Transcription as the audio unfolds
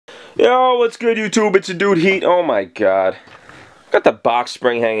Yo, what's good, YouTube? It's a dude Heat. Oh my god. Got the box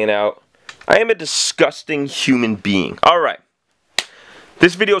spring hanging out. I am a disgusting human being. Alright.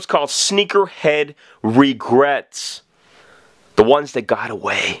 This video is called Sneakerhead Regrets. The ones that got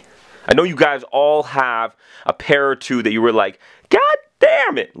away. I know you guys all have a pair or two that you were like, God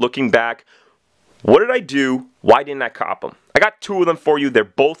damn it. Looking back, what did I do? Why didn't I cop them? I got two of them for you. They're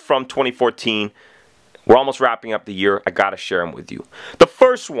both from 2014. We're almost wrapping up the year. I gotta share them with you. The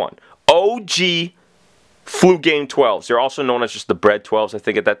first one, OG Flu Game 12s. They're also known as just the Bread 12s, I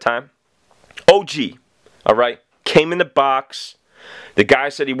think, at that time. OG, alright? Came in the box. The guy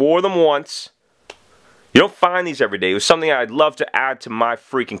said he wore them once. You don't find these every day. It was something I'd love to add to my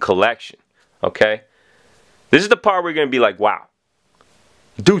freaking collection, okay? This is the part where you're gonna be like, wow,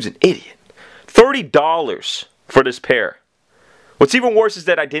 dude's an idiot. $30 for this pair. What's even worse is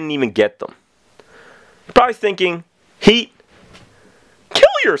that I didn't even get them. You're probably thinking, Heat, kill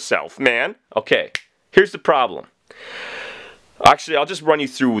yourself, man. Okay, here's the problem. Actually, I'll just run you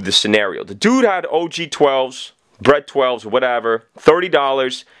through the scenario. The dude had OG 12s, Bread 12s, whatever,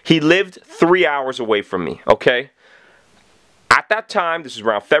 $30. He lived 3 hours away from me, okay? At that time, this is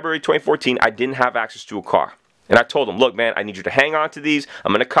around February 2014, I didn't have access to a car. And I told him, look, man, I need you to hang on to these.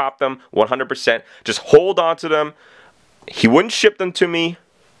 I'm going to cop them 100%. Just hold on to them. He wouldn't ship them to me.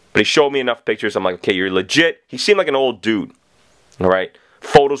 But he showed me enough pictures. I'm like, okay, you're legit. He seemed like an old dude. All right.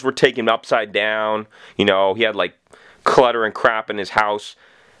 Photos were taken upside down. You know, he had like clutter and crap in his house.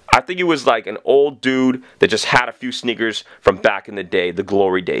 I think he was like an old dude that just had a few sneakers from back in the day, the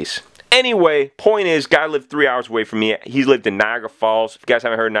glory days. Anyway, point is, guy lived 3 hours away from me. He lived in Niagara Falls. If you guys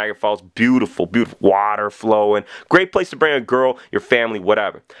haven't heard of Niagara Falls, beautiful, beautiful water flowing. Great place to bring a girl, your family,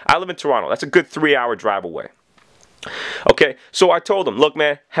 whatever. I live in Toronto. That's a good 3-hour drive away. Okay, so I told him, look,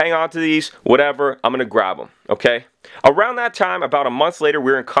 man, hang on to these, whatever, I'm going to grab them, okay? Around that time, about a month later,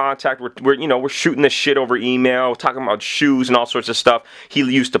 we're in contact, we're shooting this shit over email, talking about shoes and all sorts of stuff. He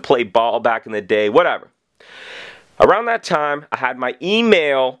used to play ball back in the day, whatever. Around that time, I had my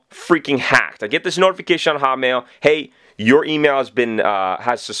email freaking hacked. I get this notification on Hotmail, hey, your email has been,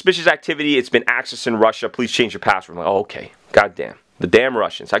 has suspicious activity, it's been accessed in Russia, please change your password. I'm like, oh, okay, goddamn. The damn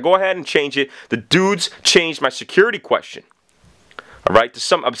Russians. I go ahead and change it. The dudes changed my security question. Alright, to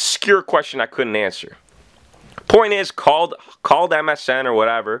some obscure question I couldn't answer. Point is, called MSN or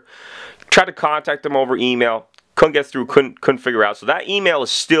whatever. Tried to contact them over email. Couldn't get through, couldn't figure out. So that email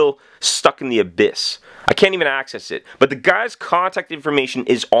is still stuck in the abyss. I can't even access it. But the guy's contact information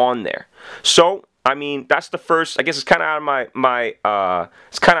is on there. So, I mean, that's the first, I guess it's kind of out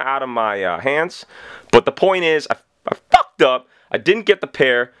of my hands. But the point is, I fucked up. I didn't get the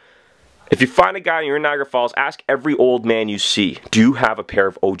pair. If you find a guy and you're in Niagara Falls, ask every old man you see, do you have a pair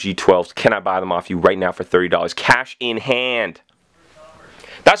of OG 12s? Can I buy them off you right now for $30? Cash in hand.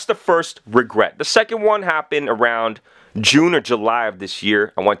 That's the first regret. The second one happened around June or July of this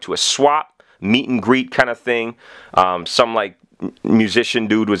year. I went to a swap, meet and greet kind of thing. Some like musician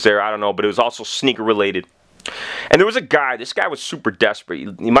dude was there, I don't know, but it was also sneaker related. And there was a guy, this guy was super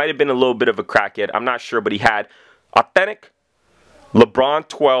desperate. He might have been a little bit of a crackhead, I'm not sure, but he had authentic LeBron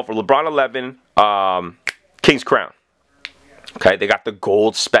 12 or LeBron 11 King's Crown. Okay, they got the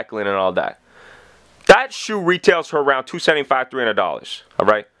gold speckling and all that. That shoe retails for around $275, $300. All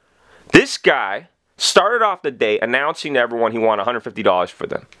right. This guy started off the day announcing to everyone he wanted $150 for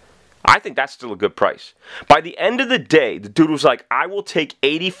them. I think that's still a good price. By the end of the day, the dude was like, I will take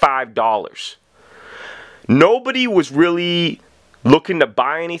 $85. Nobody was really looking to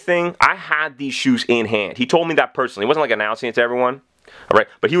buy anything. I had these shoes in hand. He told me that personally. He wasn't like announcing it to everyone. All right,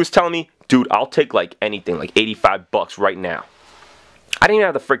 but he was telling me, dude, I'll take like anything, like 85 bucks right now. I didn't even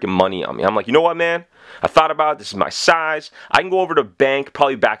have the freaking money on me. I'm like, you know what, man? I thought about it. This is my size. I can go over to the bank,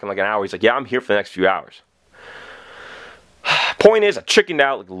 probably back in like an hour. He's like, yeah, I'm here for the next few hours. Point is, I chickened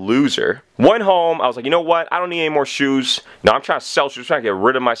out like a loser. Went home. I was like, you know what? I don't need any more shoes. No, I'm trying to sell shoes, trying to get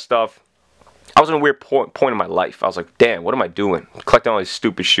rid of my stuff. I was in a weird point in my life. I was like, damn, what am I doing? Collecting all these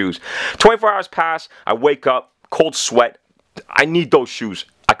stupid shoes. 24 hours pass. I wake up, cold sweat. I need those shoes.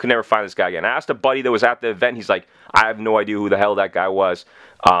 I could never find this guy again. I asked a buddy that was at the event. He's like, I have no idea who the hell that guy was.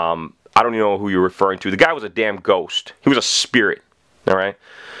 I don't even know who you're referring to. The guy was a damn ghost. He was a spirit. All right.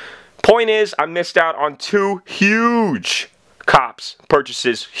 Point is, I missed out on two huge cops,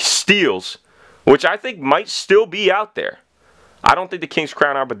 purchases, steals, which I think might still be out there. I don't think the King's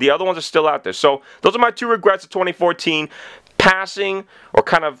Crown are, but the other ones are still out there. So those are my two regrets of 2014. Passing or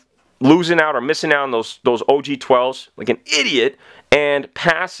kind of losing out or missing out on those OG 12s like an idiot, and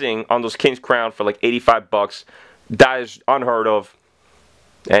passing on those King's Crown for like 85 bucks. That is unheard of.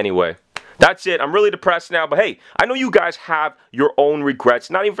 Anyway, That's it. I'm really depressed now, but hey, I know you guys have your own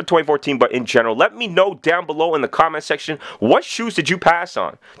regrets, not even for 2014, but in general. Let me know down below in the comment section, what shoes did you pass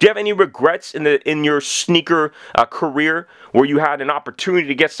on? Do you have any regrets in your sneaker career where you had an opportunity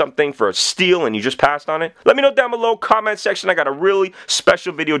to get something for a steal and you just passed on it? Let me know down below, comment section. I got a really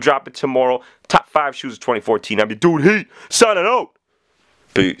special video dropping tomorrow. Top 5 shoes of 2014. I'm your dude Heat, signing out.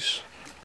 Peace.